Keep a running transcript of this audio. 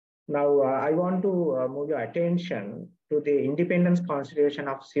Now, I want to move your attention to the Independence Constitution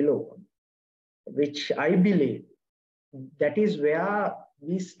of Ceylon, which I believe that is where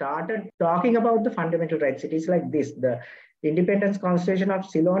we started talking about the fundamental rights. It is like this: the Independence Constitution of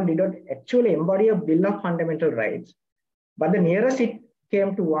Ceylon did not actually embody a Bill of Fundamental Rights, but the nearest it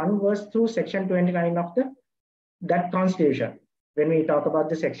came to one was through Section 29 of that Constitution. When we talk about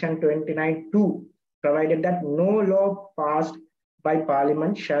the Section 29(2), provided that no law passed by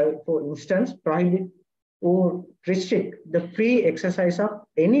Parliament shall, for instance, prohibit or restrict the free exercise of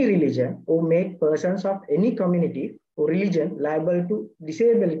any religion or make persons of any community or religion liable to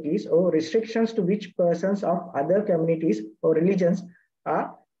disabilities or restrictions to which persons of other communities or religions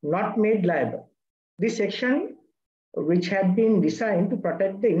are not made liable. This section, which had been designed to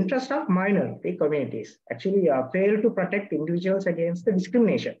protect the interest of minority communities, actually failed to protect individuals against the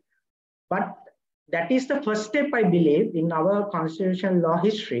discrimination. But that is the first step, I believe, in our constitutional law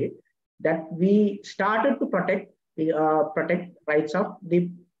history, that we started to protect rights of the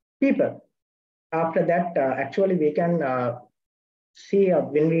people. After that, actually, we can see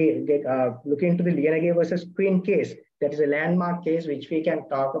when we get look into the Lanka versus Queen case. That is a landmark case which we can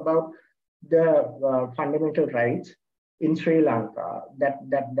talk about the fundamental rights in Sri Lanka.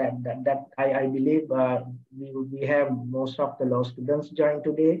 That I believe we have most of the law students join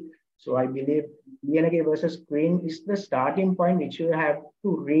today. So I believe Lanka versus Queen is the starting point which you have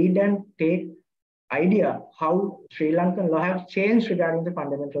to read and take idea how Sri Lankan law have changed regarding the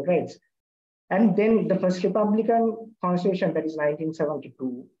fundamental rights. And then the first Republican Constitution, that is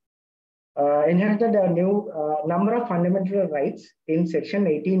 1972, inherited a new number of fundamental rights in Section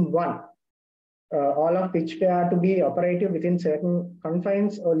 18(1), all of which are to be operative within certain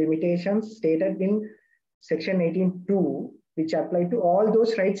confines or limitations stated in Section 18(2), which apply to all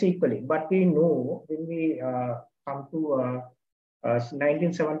those rights equally. But we know when we come to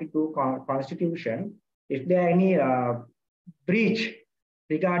 1972 Constitution, if there are any breach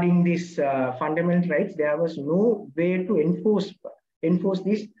regarding these fundamental rights, there was no way to enforce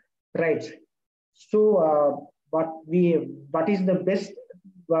these rights. So, what is the best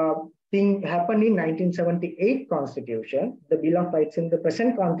thing happened in 1978 Constitution? The Bill of Rights in the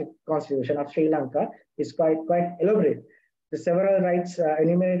present Constitution of Sri Lanka is quite elaborate. The several rights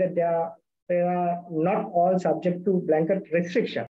enumerated there are not all subject to blanket restriction.